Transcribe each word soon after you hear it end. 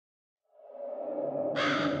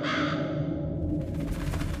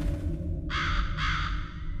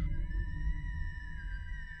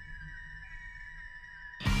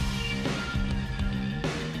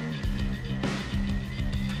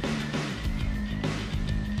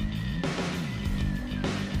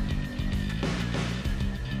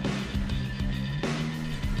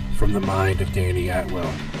From the mind of Danny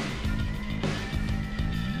Atwell,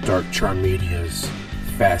 Dark Charm Media's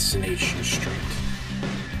Fascination Street.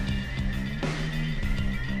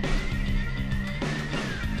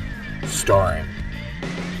 Starring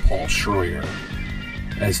Paul Schroyer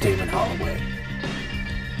as Damon Holloway,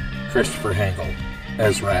 Christopher Hangel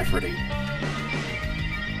as Rafferty,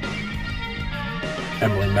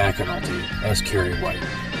 Emily McAnulty as Carrie White,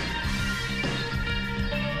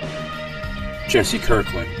 Jesse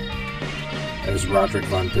Kirkland as Roderick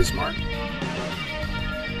von Bismarck,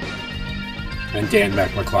 and Dan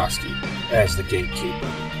McCloskey as the Gatekeeper.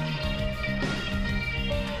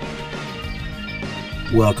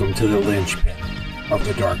 Welcome to the linchpin of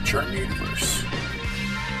the Dark Charm universe.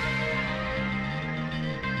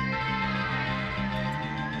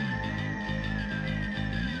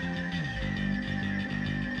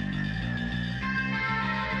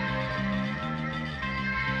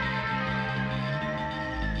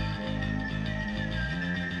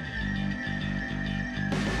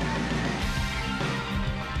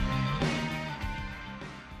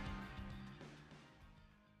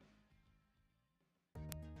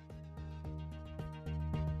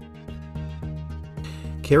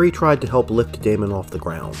 Carrie tried to help lift Damon off the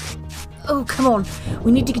ground. Oh, come on.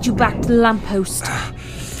 We need to get you back to the lamppost.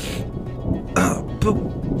 But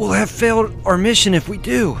we'll have failed our mission if we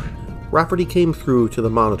do. Rafferty came through to the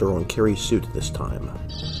monitor on Carrie's suit this time.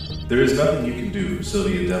 There is nothing you can do for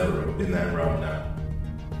Sylvia Devereaux in that realm now.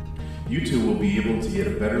 You two will be able to get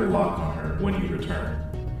a better lock on her when you return.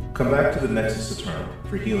 Come back to the Nexus Eternal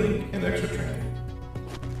for healing and extra training.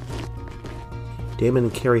 Damon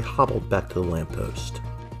and Carrie hobbled back to the lamppost.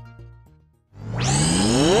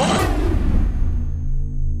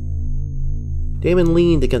 Damon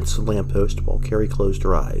leaned against the lamppost while Carrie closed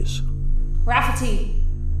her eyes. Rafferty!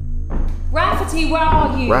 Rafferty, where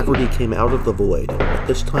are you? Rafferty came out of the void, but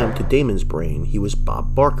this time to Damon's brain, he was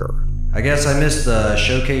Bob Barker. I guess I missed the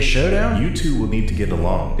showcase showdown? You two will need to get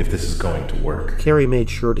along if this is going to work. Carrie made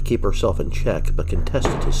sure to keep herself in check, but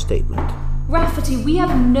contested his statement. Rafferty, we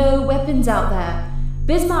have no weapons out there.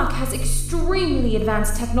 Bismarck has extremely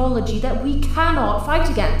advanced technology that we cannot fight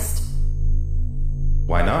against.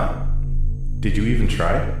 Why not? Did you even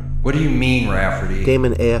try? What do you mean, Rafferty?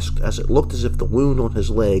 Damon asked as it looked as if the wound on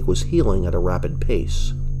his leg was healing at a rapid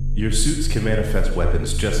pace. Your suits can manifest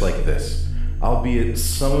weapons just like this, albeit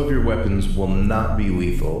some of your weapons will not be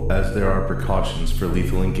lethal, as there are precautions for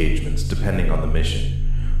lethal engagements depending on the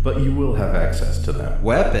mission, but you will have access to them.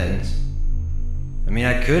 Weapons? I mean,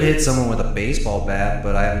 I could hit someone with a baseball bat,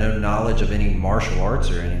 but I have no knowledge of any martial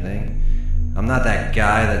arts or anything. I'm not that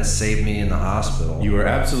guy that saved me in the hospital. You are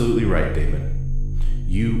absolutely right, Damon.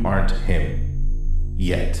 You aren't him.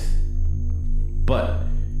 Yet. But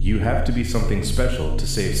you have to be something special to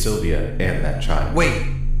save Sylvia and that child. Wait!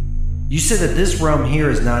 You said that this realm here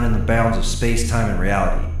is not in the bounds of space, time, and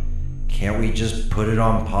reality. Can't we just put it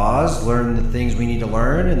on pause, learn the things we need to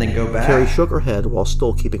learn, and then go back? Carrie shook her head while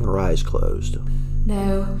still keeping her eyes closed.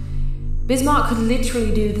 No. Bismarck could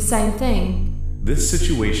literally do the same thing. This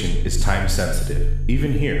situation is time sensitive,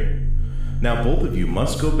 even here. Now both of you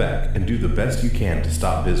must go back and do the best you can to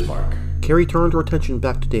stop Bismarck. Carrie turned her attention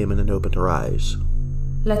back to Damon and opened her eyes.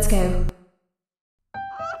 Let's go.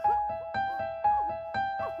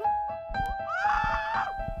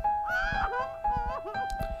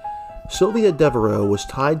 Sylvia Devereaux was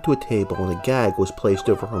tied to a table and a gag was placed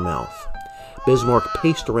over her mouth. Bismarck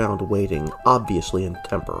paced around waiting, obviously in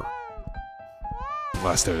temper.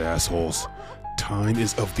 Blasted assholes. Time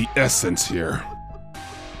is of the essence here.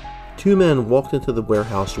 Two men walked into the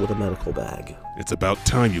warehouse with a medical bag. It's about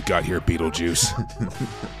time you got here, Beetlejuice.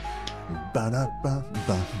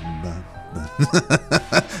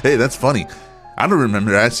 Hey, that's funny. I don't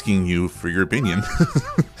remember asking you for your opinion.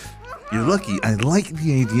 You're lucky. I like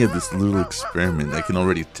the idea of this little experiment. I can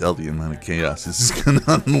already tell the amount of chaos this is going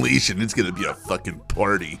to unleash, and it's going to be a fucking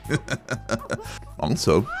party.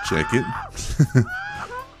 Also, check it.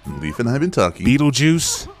 Leaf and I have been talking.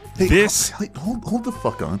 Beetlejuice, Hey, this... Hold the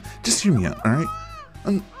fuck on. Just hear me out, alright?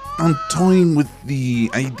 I'm toying with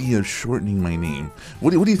the idea of shortening my name.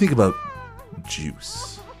 What do you think about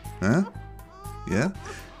Juice? Huh? Yeah?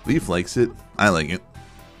 Leaf likes it. I like it.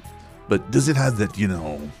 But does it have that,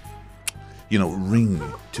 ring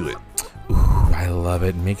to it? Ooh, I love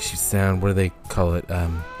it. Makes you sound, what do they call it,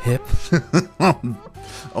 hip?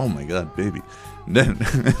 Oh my god, baby.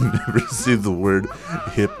 Never say the word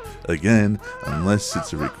hip again unless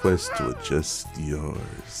it's a request to adjust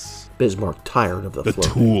yours. Bismarck tired of the flirting.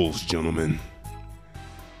 Tools, gentlemen.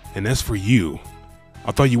 And as for you,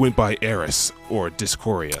 I thought you went by Eris or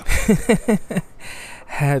Discoria.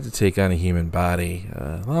 Had to take on a human body.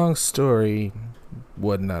 Long story.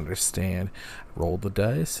 Wouldn't understand. Rolled the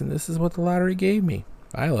dice, and this is what the lottery gave me.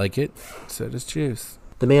 I like it. So does Juice.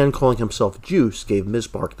 The man calling himself Juice gave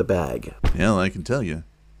Bismarck the bag. Hell, I can tell you,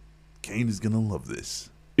 Kane is gonna love this.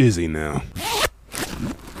 Is he now?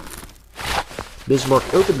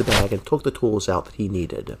 Bismarck opened the bag and took the tools out that he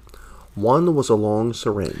needed. One was a long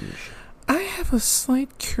syringe. I have a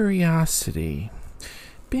slight curiosity.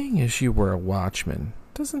 Being as you were a watchman,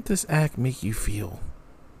 doesn't this act make you feel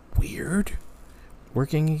weird?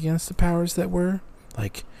 Working against the powers that were?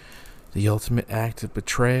 Like the ultimate act of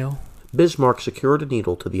betrayal? Bismarck secured a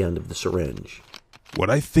needle to the end of the syringe. What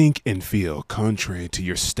I think and feel, contrary to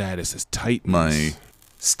your status as Titan. My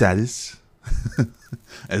status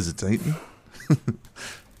as a Titan?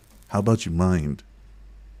 How about you mind?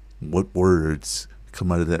 What words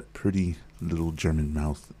come out of that pretty little German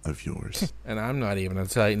mouth of yours? And I'm not even a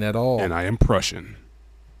Titan at all. And I am Prussian.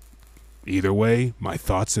 Either way, my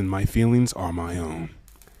thoughts and my feelings are my own.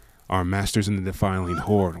 Our masters in the Defiling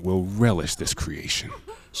Horde will relish this creation.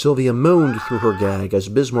 Sylvia moaned through her gag as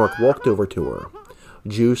Bismarck walked over to her.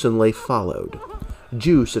 Juice and Leif followed.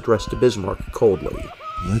 Juice addressed to Bismarck coldly.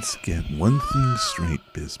 Let's get one thing straight,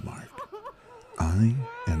 Bismarck. I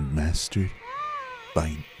am mastered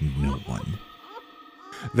by no one.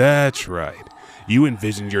 That's right. You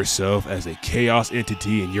envisioned yourself as a chaos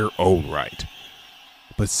entity in your own right.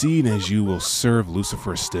 But seeing as you will serve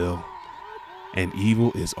Lucifer still, and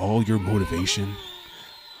evil is all your motivation,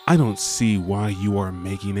 I don't see why you are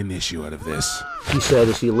making an issue out of this. He said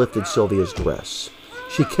as he lifted Sylvia's dress.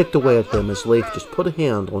 She kicked away at him as Leif just put a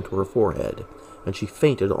hand onto her forehead, and she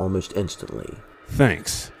fainted almost instantly.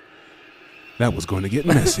 Thanks. That was going to get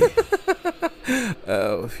messy.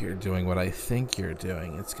 Oh, if you're doing what I think you're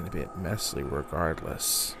doing, it's going to be messy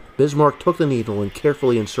regardless. Bismarck took the needle and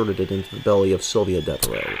carefully inserted it into the belly of Sylvia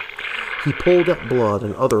Devereaux. He pulled out blood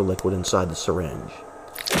and other liquid inside the syringe.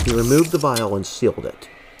 He removed the vial and sealed it.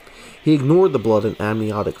 He ignored the blood and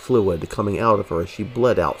amniotic fluid coming out of her as she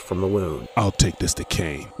bled out from the wound. I'll take this to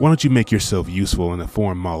Kane. Why don't you make yourself useful and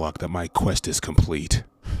inform Moloch that my quest is complete?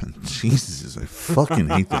 Jesus, I fucking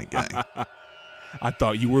hate that guy. I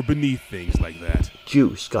thought you were beneath things like that.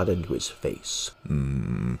 Juice got into his face.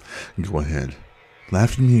 Go ahead.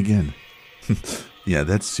 Laugh at me again. Yeah,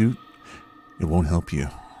 that suit, it won't help you.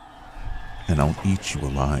 And I'll eat you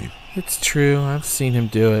alive. It's true, I've seen him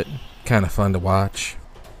do it. Kind of fun to watch.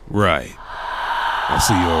 Right. I'll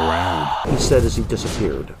see you around. He said as he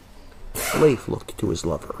disappeared. Leif looked to his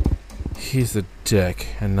lover. He's a dick,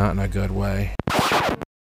 and not in a good way.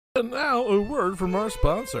 And now, a word from our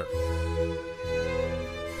sponsor.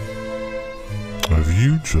 Have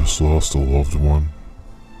you just lost a loved one?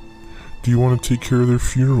 Do you want to take care of their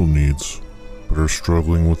funeral needs, but are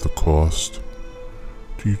struggling with the cost?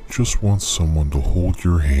 Do you just want someone to hold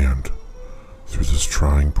your hand through this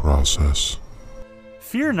trying process?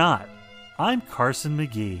 Fear not, I'm Carson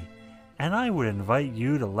McGee, and I would invite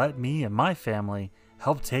you to let me and my family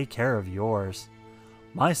help take care of yours.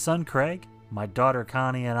 My son Craig, my daughter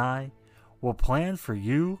Connie, and I will plan for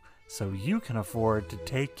you so you can afford to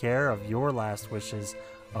take care of your last wishes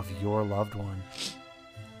of your loved one.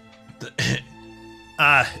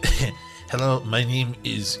 Hello, my name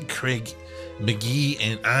is Craig McGee,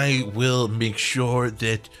 and I will make sure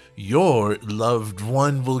that your loved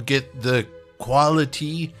one will get the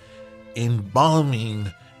quality,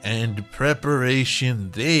 embalming, and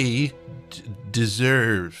preparation they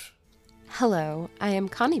deserve. Hello, I am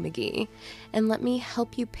Connie McGee, and let me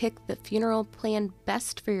help you pick the funeral plan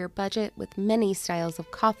best for your budget with many styles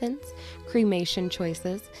of coffins, cremation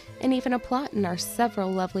choices, and even a plot in our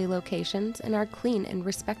several lovely locations in our clean and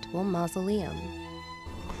respectable mausoleum.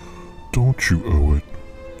 Don't you owe it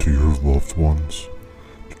to your loved ones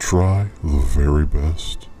to try the very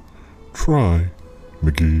best? Try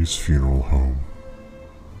McGee's Funeral Home.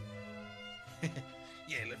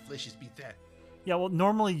 Yeah, let's just beat that. Yeah, well,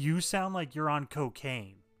 normally you sound like you're on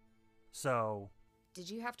cocaine. So... Did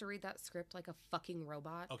you have to read that script like a fucking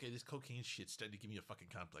robot? Okay, this cocaine shit's starting to give me a fucking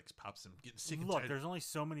complex. Pops, I'm getting sick and Look, tired. there's only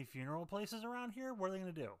so many funeral places around here. What are they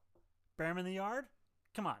going to do? Bury them in the yard?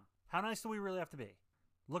 Come on. How nice do we really have to be?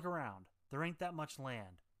 Look around. There ain't that much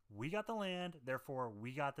land. We got the land, therefore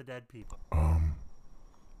we got the dead people.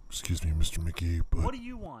 Excuse me, Mr. McGee, but... What do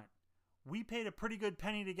you want? We paid a pretty good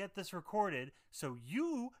penny to get this recorded, so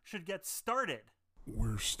you should get started.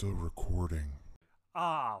 We're still recording.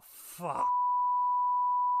 Ah, fuck.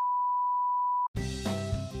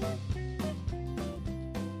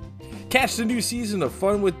 Catch the new season of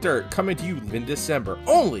Fun with Dirt coming to you in December,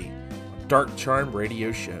 only on Dark Charm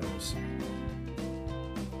Radio Shows.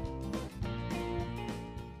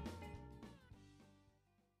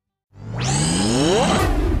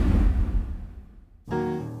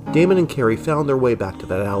 Damon and Carrie found their way back to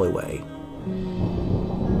that alleyway.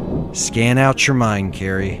 Scan out your mind,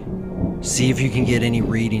 Carrie. See if you can get any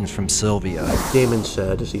readings from Sylvia. Damon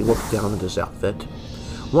said as he looked down at his outfit.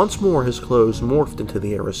 Once more his clothes morphed into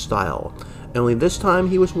the era's style, only this time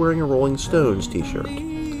he was wearing a Rolling Stones t-shirt.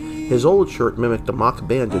 His old shirt mimicked a mock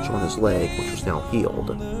bandage on his leg, which was now healed.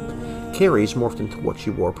 Carrie's morphed into what she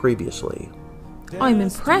wore previously. I'm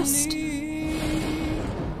impressed.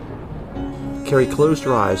 Carrie closed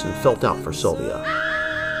her eyes and felt out for Sylvia.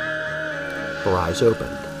 Her eyes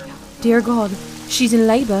opened. Dear God, she's in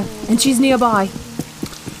labor, and she's nearby.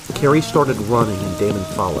 Carrie started running and Damon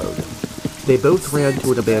followed. They both ran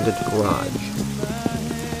to an abandoned garage.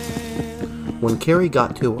 When Carrie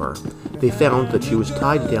got to her, they found that she was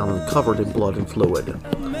tied down and covered in blood and fluid.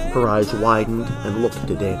 Her eyes widened and looked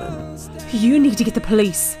to Damon. You need to get the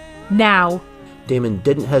police. Now. Damon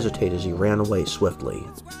didn't hesitate as he ran away swiftly.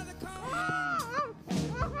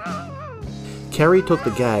 Carrie took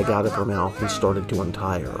the gag out of her mouth and started to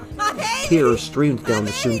untie her. Tears streamed down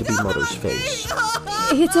the soon-to-be mother's face.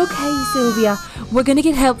 It's okay, Sylvia. We're gonna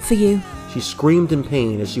get help for you. She screamed in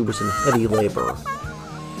pain as she was in heavy labor.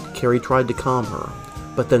 Carrie tried to calm her,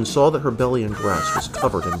 but then saw that her belly and dress was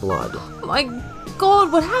covered in blood. My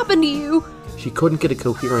God, what happened to you? She couldn't get a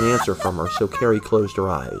coherent answer from her, so Carrie closed her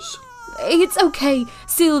eyes. It's okay,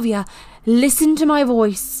 Sylvia. Listen to my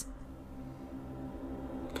voice.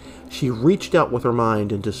 She reached out with her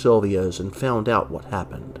mind into Sylvia's and found out what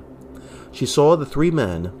happened. She saw the three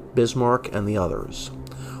men, Bismarck and the others.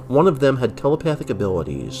 One of them had telepathic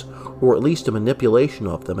abilities, or at least a manipulation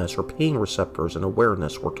of them as her pain receptors and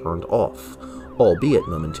awareness were turned off, albeit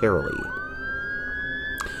momentarily.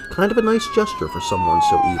 Kind of a nice gesture for someone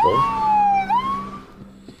so evil.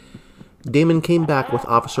 Damon came back with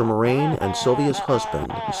Officer Moraine and Sylvia's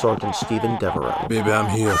husband, Sergeant Stephen Devereaux. Baby, I'm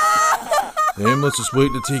here. The ambulance is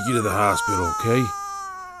waiting to take you to the hospital, okay?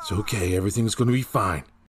 It's okay, everything's gonna be fine.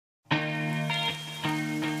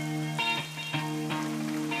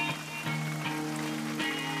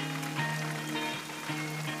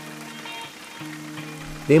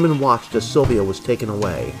 Damon watched as Sylvia was taken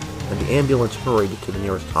away, and the ambulance hurried to the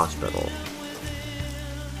nearest hospital.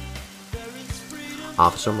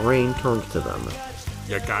 Officer Moraine turned to them.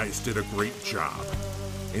 You guys did a great job.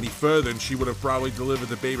 Any further and she would have probably delivered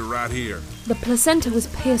the baby right here. The placenta was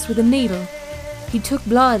pierced with a needle. He took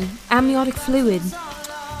blood, amniotic fluid.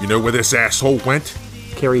 You know where this asshole went?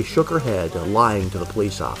 Carrie shook her head, lying to the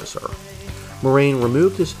police officer. Moraine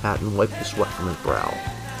removed his hat and wiped the sweat from his brow.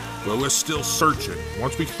 Well, we're still searching.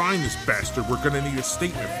 Once we find this bastard, we're gonna need a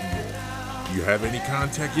statement from you. Do you have any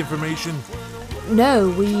contact information? No,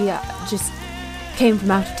 we just came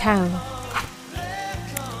from out of town.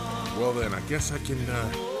 Well then, I guess I can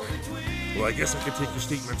take your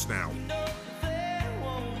statements now.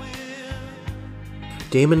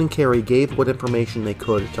 Damon and Carrie gave what information they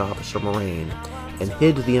could to Officer Moraine, and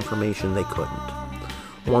hid the information they couldn't.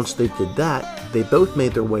 Once they did that, they both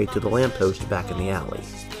made their way to the lamppost back in the alley.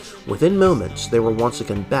 Within moments, they were once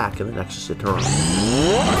again back in the Nexus Eternal.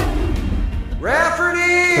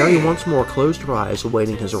 Rafferty! Carrie once more closed her eyes,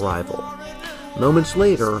 awaiting his arrival. Moments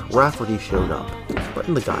later, Rafferty showed up, but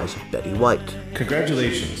in the guise of Betty White.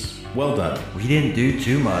 Congratulations. Well done. We didn't do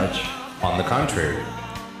too much. On the contrary,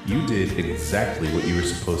 you did exactly what you were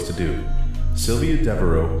supposed to do. Sylvia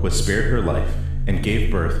Devereaux was spared her life and gave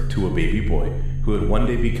birth to a baby boy who would one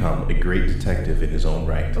day become a great detective in his own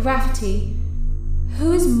right. Rafferty,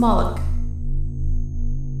 who is Moloch?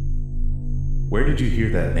 Where did you hear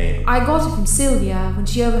that name? I got it from Sylvia when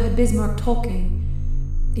she overheard Bismarck talking.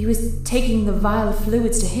 He was taking the vial of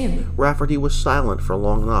fluids to him. Rafferty was silent for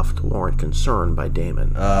long enough to warrant concern by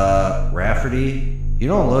Damon. Rafferty? You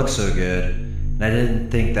don't look so good, and I didn't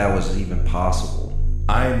think that was even possible.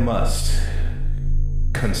 I must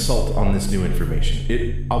consult on this new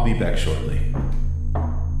information. I'll be back shortly.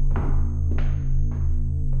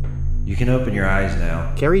 You can open your eyes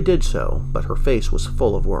now. Carrie did so, but her face was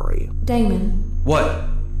full of worry. Damon. What?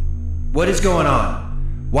 What is going on?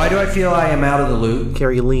 Why do I feel I am out of the loop?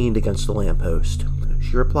 Carrie leaned against the lamppost.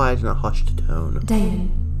 She replied in a hushed tone.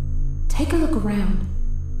 Damon, take a look around.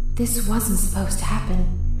 This wasn't supposed to happen.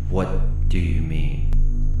 What do you mean?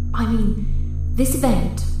 I mean, this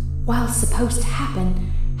event, while supposed to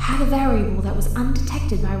happen, had a variable that was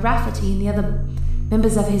undetected by Rafferty and the other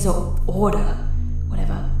members of his order,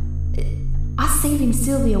 whatever. Us saving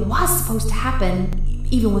Sylvia was supposed to happen,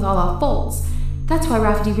 even with all our faults. That's why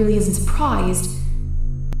Rafferty really isn't surprised.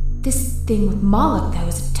 This thing with Moloch, though,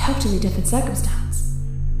 is a totally different circumstance.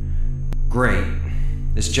 Great.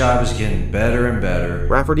 This job is getting better and better.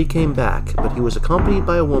 Rafferty came back, but he was accompanied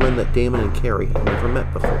by a woman that Damon and Carrie had never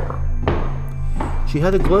met before. She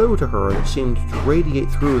had a glow to her that seemed to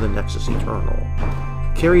radiate through the Nexus Eternal.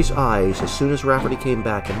 Carrie's eyes, as soon as Rafferty came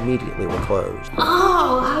back, immediately were closed.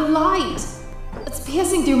 Oh, how light! It's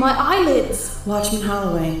piercing through my eyelids. Watchman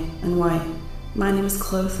Holloway and White, my name is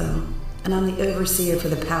Clotho, and I'm the overseer for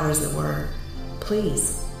the powers that were.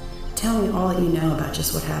 Please, tell me all that you know about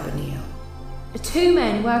just what happened to you. 2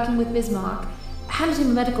 men working with Bismarck handed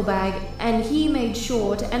him a medical bag, and he made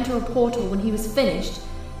sure to enter a portal when he was finished,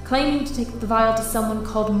 claiming to take the vial to someone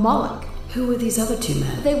called Moloch. Who were these other 2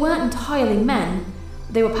 men? They weren't entirely men.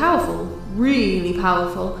 They were powerful, really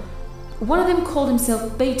powerful. One of them called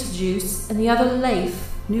himself Betelgeuse, and the other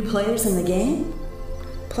Leif. New players in the game?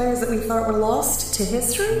 Players that we thought were lost to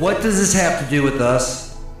history? What does this have to do with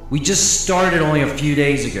us? We just started only a few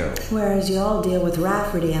days ago. Whereas y'all deal with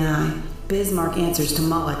Rafferty and I, Bismarck answers to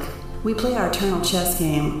Moloch. We play our eternal chess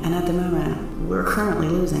game, and at the moment, we're currently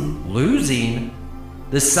losing. Losing?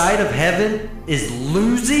 The side of heaven is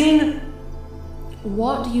losing?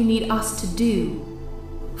 What do you need us to do?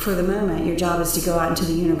 For the moment, your job is to go out into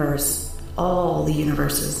the universe, all the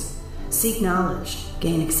universes. Seek knowledge,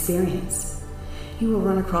 gain experience. You will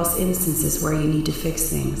run across instances where you need to fix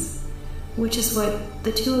things, which is what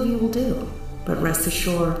the 2 of you will do. But rest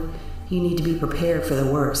assured, you need to be prepared for the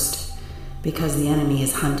worst. Because the enemy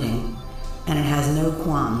is hunting, and it has no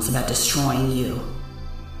qualms about destroying you.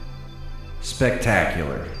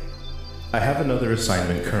 Spectacular. I have another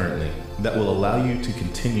assignment currently that will allow you to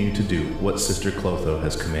continue to do what Sister Clotho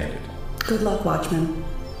has commanded. Good luck, Watchman.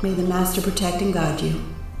 May the Master protect and guide you.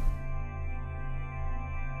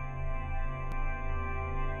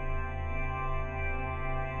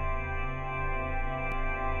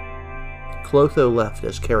 Clotho left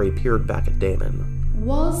as Carrie peered back at Damon.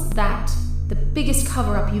 Was that the biggest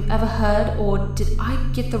cover-up you've ever heard, or did I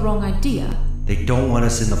get the wrong idea? They don't want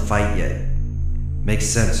us in the fight yet. Makes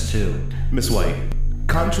sense, too. Miss White,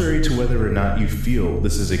 contrary to whether or not you feel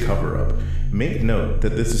this is a cover-up, make note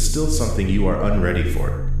that this is still something you are unready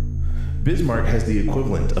for. Bismarck has the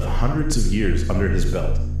equivalent of hundreds of years under his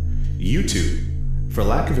belt. You 2, for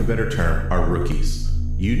lack of a better term, are rookies.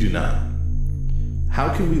 You do not.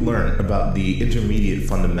 How can we learn about the intermediate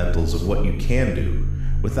fundamentals of what you can do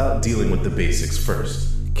without dealing with the basics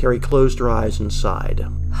first? Carrie closed her eyes and sighed.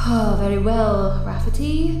 Oh, very well,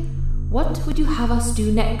 Rafferty. What would you have us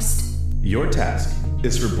do next? Your task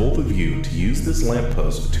is for both of you to use this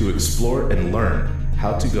lamppost to explore and learn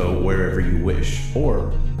how to go wherever you wish,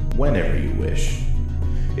 or whenever you wish.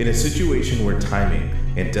 In a situation where timing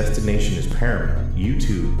and destination is paramount, you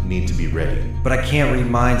 2 need to be ready. But I can't read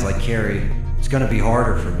minds like Carrie. It's gonna be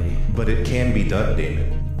harder for me. But it can be done,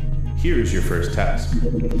 Damon. Here is your first task.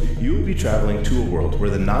 You will be traveling to a world where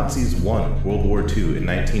the Nazis won World War II in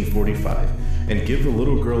 1945 and give the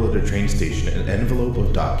little girl at a train station an envelope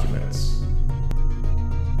of documents.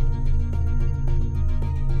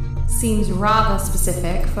 Seems rather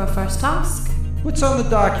specific for a first task. What's on the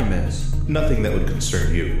documents? Nothing that would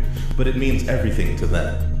concern you, but it means everything to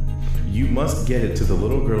them. You must get it to the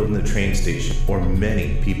little girl in the train station, or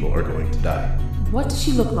many people are going to die. What does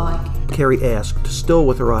she look like? Carrie asked, still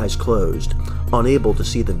with her eyes closed, unable to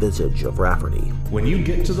see the visage of Rafferty. When you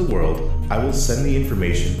get to the world, I will send the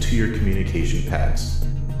information to your communication pads.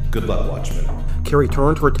 Good luck, Watchman. Carrie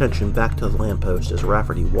turned her attention back to the lamppost as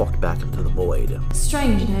Rafferty walked back into the void.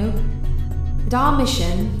 Strange, that our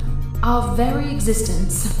mission, our very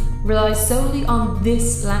existence, relies solely on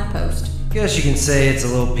this lamppost. Guess you can say it's a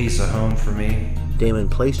little piece of home for me. Damon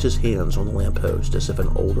placed his hands on the lamppost as if an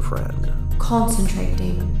old friend. Concentrate,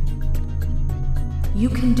 Damon. You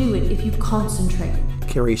can do it if you concentrate.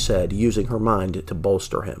 Carrie said, using her mind to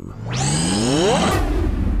bolster him.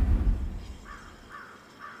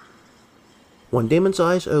 When Damon's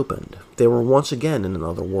eyes opened, they were once again in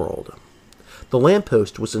another world. The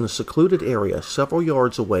lamppost was in a secluded area several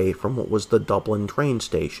yards away from what was the Dublin train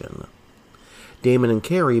station. Damon and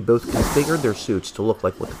Carrie both configured their suits to look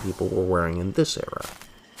like what the people were wearing in this era.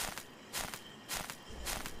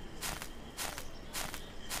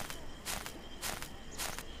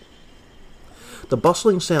 The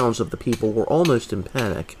bustling sounds of the people were almost in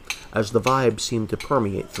panic, as the vibe seemed to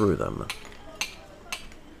permeate through them.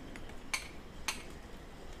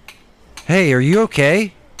 Hey, are you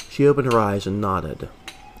okay? She opened her eyes and nodded.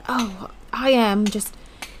 Oh, I am. Just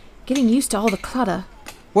getting used to all the clutter.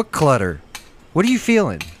 What clutter? What are you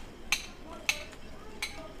feeling?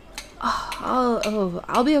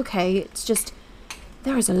 I'll be okay. It's just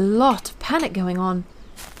there is a lot of panic going on.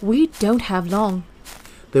 We don't have long.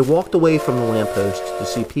 They walked away from the lamppost to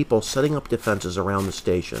see people setting up defenses around the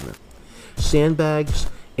station. Sandbags,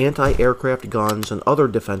 anti-aircraft guns, and other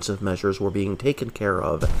defensive measures were being taken care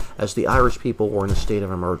of as the Irish people were in a state of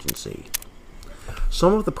emergency.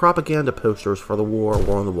 Some of the propaganda posters for the war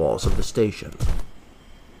were on the walls of the station.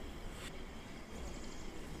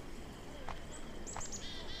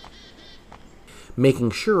 Making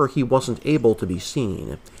sure he wasn't able to be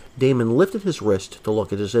seen, Damon lifted his wrist to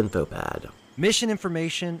look at his info pad. Mission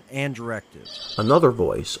information and directives. Another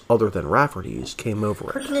voice, other than Rafferty's, came over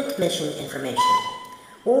it. Pertinent mission information.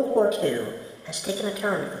 World War II has taken a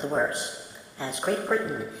turn for the worse, as Great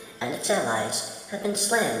Britain and its allies have been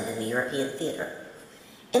slammed in the European theater.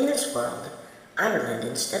 In this world, Ireland,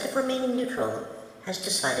 instead of remaining neutral, has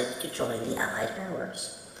decided to join the Allied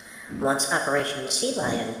powers. Once Operation Sea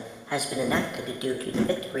Lion has been enacted due to the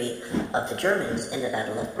victory of the Germans in the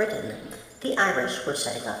Battle of Britain, the Irish were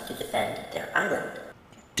setting up to defend their island.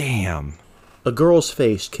 Damn. A girl's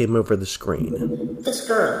face came over the screen. This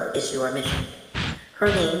girl is your mission. Her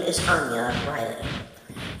name is Anya Riley.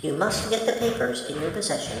 You must get the papers in your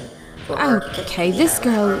possession for her to get Okay, to the this Irish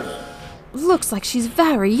girl Army. looks like she's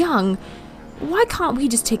very young. Why can't we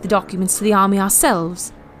just take the documents to the army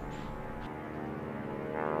ourselves?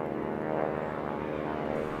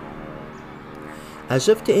 As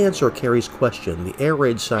if to answer Carrie's question, the air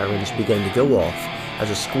raid sirens began to go off as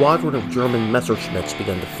a squadron of German Messerschmitts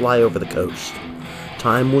began to fly over the coast.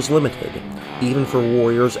 Time was limited, even for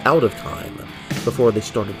warriors out of time, before they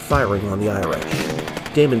started firing on the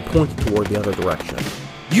Irish. Damon pointed toward the other direction.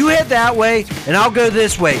 You head that way, and I'll go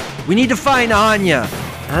this way. We need to find Anya.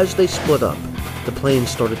 As they split up, the planes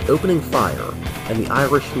started opening fire, and the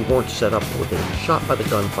Irish who weren't set up were getting shot by the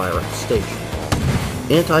gunfire at the station.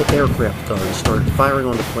 Anti-aircraft guns started firing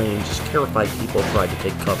on the planes as terrified people tried to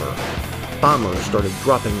take cover. Bombers started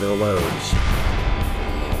dropping their loads.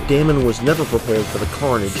 Damon was never prepared for the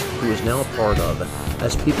carnage he was now a part of,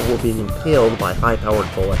 as people were being impaled by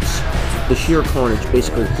high-powered bullets. The sheer carnage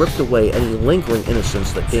basically ripped away any lingering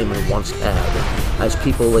innocence that Damon once had, as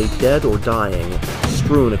people lay dead or dying,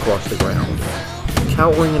 strewn across the ground.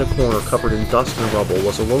 Cowering in a corner covered in dust and rubble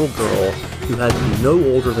was a little girl who had to be no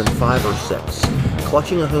older than 5 or 6,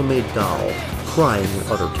 clutching a homemade doll, crying in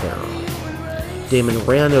utter terror. Damon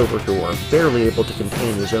ran over to her, barely able to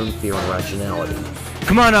contain his own fear and irrationality.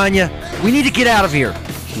 Come on, Anya. We need to get out of here.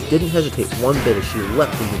 She didn't hesitate one bit as she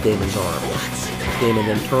leapt into Damon's arms. Damon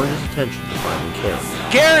then turned his attention to finding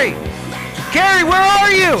Carrie. Carrie! Carrie, where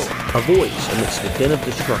are you? A voice amidst the din of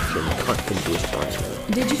destruction cut into his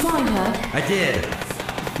brain. Did you find her? I did.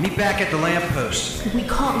 Meet back at the lamppost. We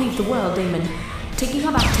can't leave the world, Damon. Taking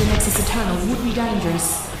her back to the Nexus Eternal would be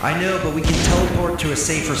dangerous. I know, but we can teleport to a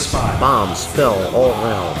safer spot. Bombs fell all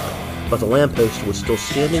around, but the lamppost was still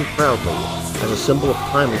standing proudly as a symbol of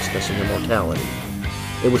timelessness and immortality.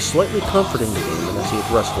 It was slightly comforting to Damon as he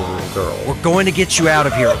addressed the little girl. We're going to get you out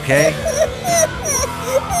of here, okay? I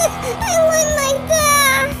want my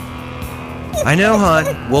dad. I know,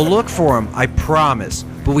 hon. We'll look for him, I promise.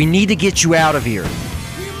 But we need to get you out of here.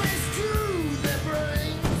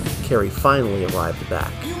 Carrie finally arrived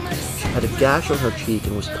back. She had a gash on her cheek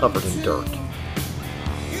and was covered in dirt.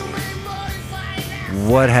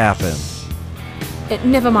 What happened?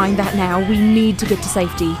 Never mind that now. We need to get to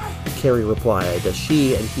safety. Carrie replied as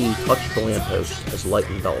she and he touched the lamppost as light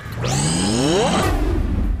enveloped them.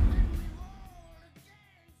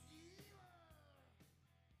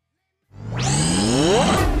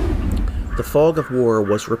 The fog of war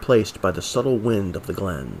was replaced by the subtle wind of the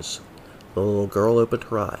glens. The little girl opened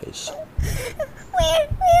her eyes. Where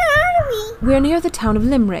are we? We're near the town of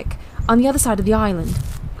Limerick, on the other side of the island.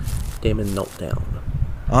 Damon knelt down.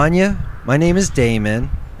 Anya, my name is Damon,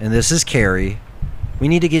 and this is Carrie. We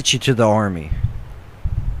need to get you to the army.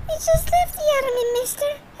 We just left the army, mister.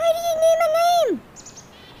 How do you name a name?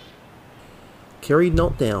 Carrie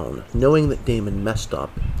knelt down, knowing that Damon messed up,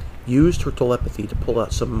 used her telepathy to pull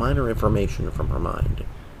out some minor information from her mind.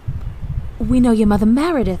 We know your mother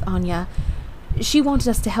Meredith, Anya. She wanted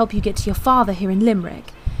us to help you get to your father here in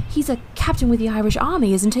Limerick. He's a captain with the Irish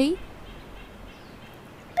Army, isn't he?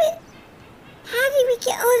 But how did we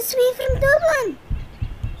get all this way from Dublin?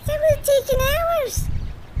 That would have taken hours.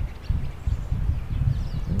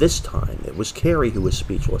 This time, it was Carrie who was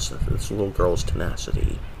speechless at this little girl's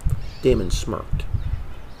tenacity. Damon smirked.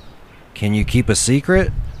 Can you keep a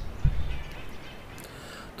secret?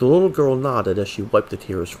 The little girl nodded as she wiped the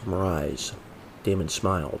tears from her eyes. Damon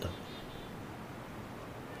smiled.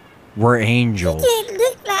 We're angels. They don't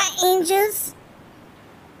look like angels.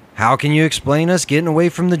 How can you explain us getting away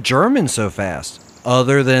from the Germans so fast,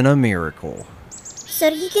 other than a miracle? So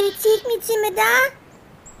are you gonna take me to my dad?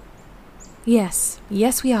 Yes,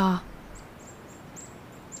 we are.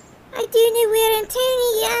 I don't know where in town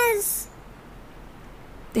he is.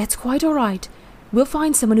 That's quite all right. We'll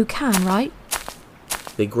find someone who can, right?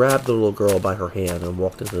 They grabbed the little girl by her hand and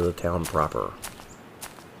walked into the town proper.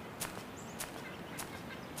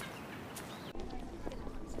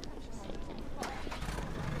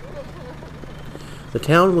 The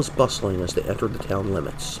town was bustling as they entered the town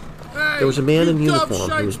limits. There was a man in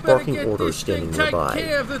uniform who was barking orders standing nearby.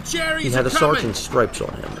 He had a sergeant's stripes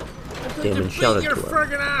on him. Damon shouted to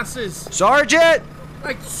him. Sergeant!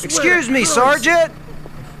 Excuse me, Sergeant!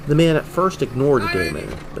 The man at first ignored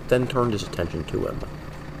Damon, but then turned his attention to him.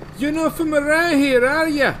 You're not from around here, are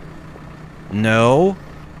you? No,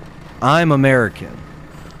 I'm American.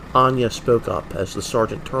 Anya spoke up as the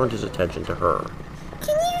sergeant turned his attention to her.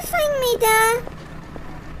 Can you find me, Dad?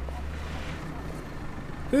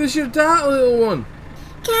 Who's your dad, little one?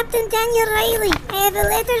 Captain Daniel Riley. I have a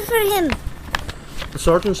letter for him. The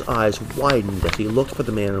sergeant's eyes widened as he looked for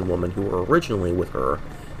the man and woman who were originally with her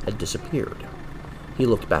had disappeared. He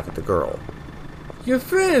looked back at the girl. Your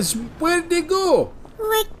friends, where'd they go? Oh,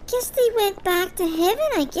 I guess they went back to heaven,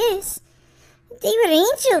 I guess. They were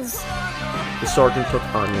angels. The sergeant took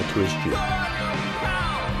Anya to his jeep.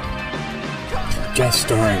 Guest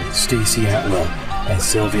starring Stacey Atwell as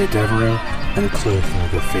Sylvia Devereaux and Claire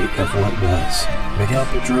for The Fate of What Was, Miguel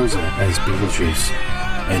Pedroza as Beetlejuice,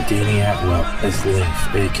 and Danny Atwell as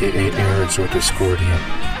Leif, aka Ares or Discordia.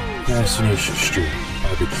 Fascination Street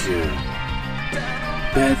by The Cure.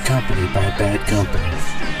 Bad Company by Bad Company.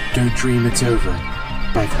 Don't Dream It's Over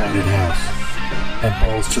by Crowded House. And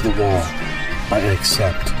Balls to the Wall by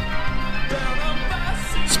Accept.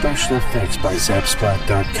 Special effects by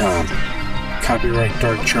Zapsplat.com. Copyright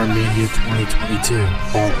Dark Charm Media 2022.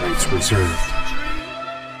 All rights reserved.